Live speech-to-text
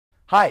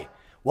Hi,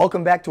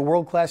 welcome back to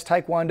World Class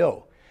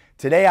Taekwondo.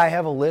 Today I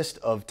have a list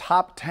of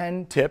top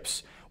 10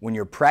 tips when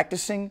you're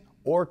practicing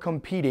or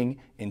competing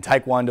in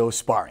Taekwondo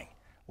sparring.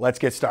 Let's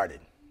get started.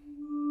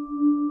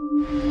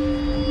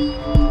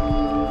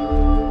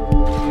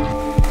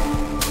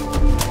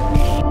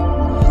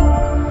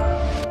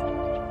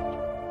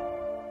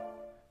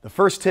 The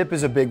first tip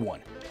is a big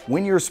one.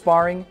 When you're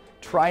sparring,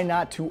 try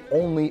not to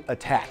only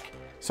attack.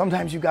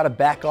 Sometimes you've got to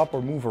back up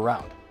or move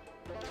around.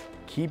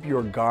 Keep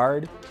your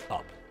guard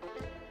up.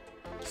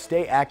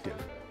 Stay active.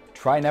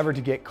 Try never to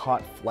get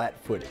caught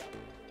flat-footed.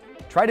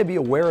 Try to be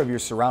aware of your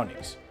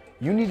surroundings.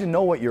 You need to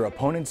know what your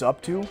opponent's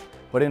up to,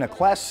 but in a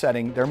class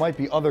setting, there might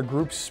be other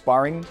groups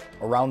sparring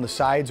around the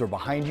sides or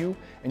behind you,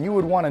 and you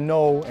would want to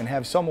know and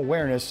have some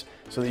awareness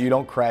so that you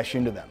don't crash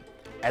into them.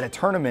 At a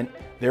tournament,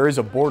 there is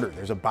a border,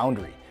 there's a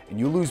boundary, and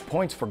you lose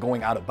points for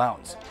going out of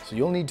bounds. So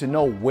you'll need to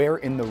know where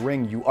in the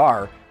ring you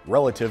are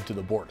relative to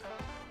the border.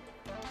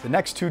 The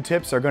next two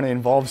tips are going to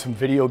involve some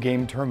video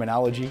game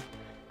terminology.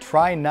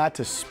 Try not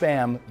to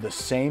spam the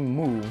same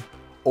move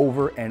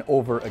over and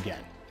over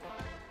again.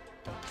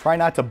 Try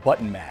not to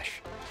button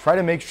mash. Try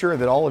to make sure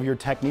that all of your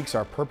techniques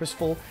are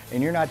purposeful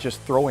and you're not just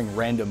throwing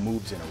random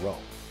moves in a row.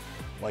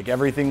 Like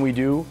everything we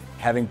do,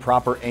 having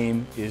proper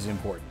aim is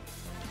important.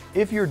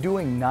 If you're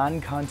doing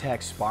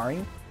non-contact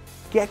sparring,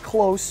 get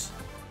close,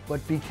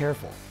 but be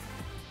careful.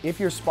 If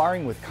you're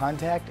sparring with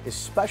contact,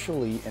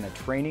 especially in a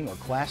training or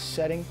class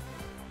setting,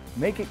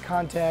 make it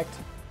contact,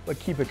 but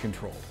keep it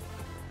controlled.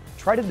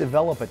 Try to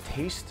develop a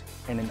taste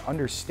and an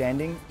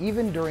understanding,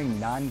 even during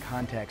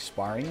non-contact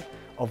sparring,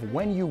 of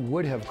when you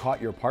would have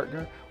caught your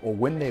partner or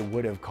when they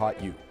would have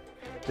caught you.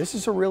 This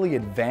is a really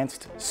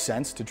advanced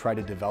sense to try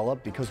to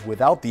develop because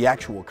without the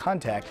actual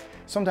contact,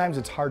 sometimes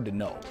it's hard to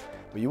know.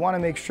 But you want to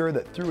make sure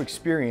that through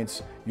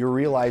experience, you're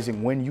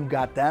realizing when you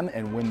got them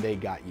and when they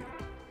got you.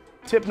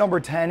 Tip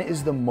number 10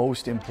 is the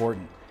most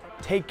important.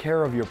 Take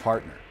care of your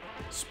partner.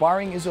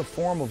 Sparring is a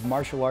form of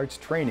martial arts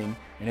training,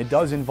 and it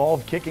does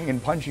involve kicking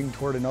and punching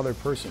toward another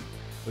person.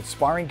 But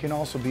sparring can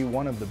also be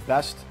one of the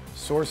best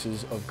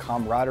sources of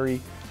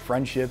camaraderie,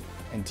 friendship,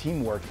 and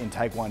teamwork in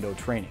Taekwondo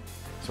training.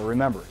 So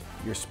remember,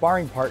 your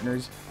sparring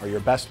partners are your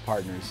best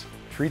partners.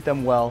 Treat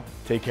them well,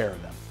 take care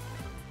of them.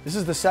 This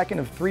is the second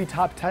of 3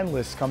 top 10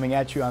 lists coming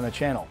at you on the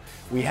channel.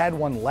 We had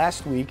one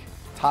last week,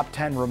 top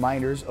 10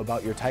 reminders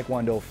about your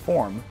Taekwondo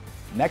form.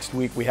 Next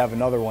week we have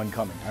another one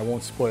coming. I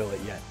won't spoil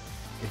it yet.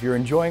 If you're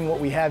enjoying what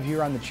we have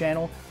here on the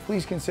channel,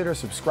 please consider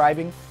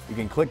subscribing. You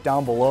can click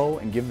down below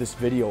and give this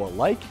video a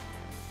like.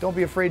 Don't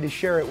be afraid to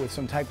share it with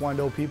some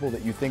Taekwondo people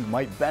that you think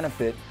might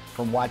benefit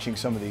from watching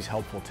some of these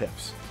helpful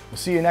tips. We'll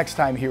see you next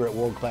time here at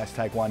World Class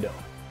Taekwondo.